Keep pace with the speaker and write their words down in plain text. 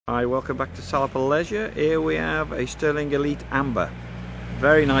Hi, welcome back to Salop Leisure. Here we have a Sterling Elite Amber.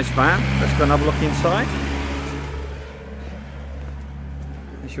 Very nice van. Let's go and have a look inside.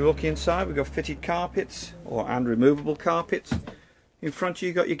 As you look inside, we've got fitted carpets and removable carpets. In front of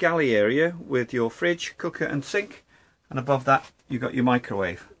you got your galley area with your fridge, cooker and sink, and above that you've got your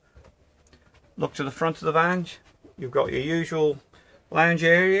microwave. Look to the front of the van, you've got your usual lounge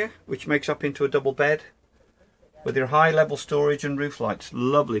area which makes up into a double bed with your high level storage and roof lights.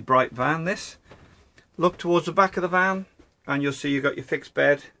 Lovely bright van this. Look towards the back of the van and you'll see you've got your fixed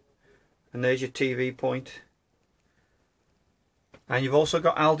bed, and there's your TV point. And you've also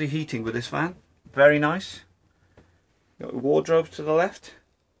got Alde heating with this van. Very nice. Got your wardrobes to the left.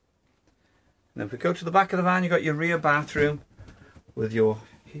 And if we go to the back of the van, you've got your rear bathroom with your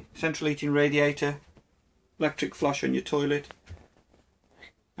central heating radiator, electric flush on your toilet,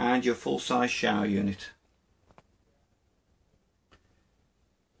 and your full-size shower unit.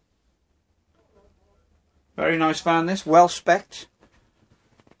 Very nice van this, well spec'd.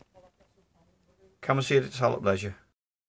 Come and see it at Salop Leisure.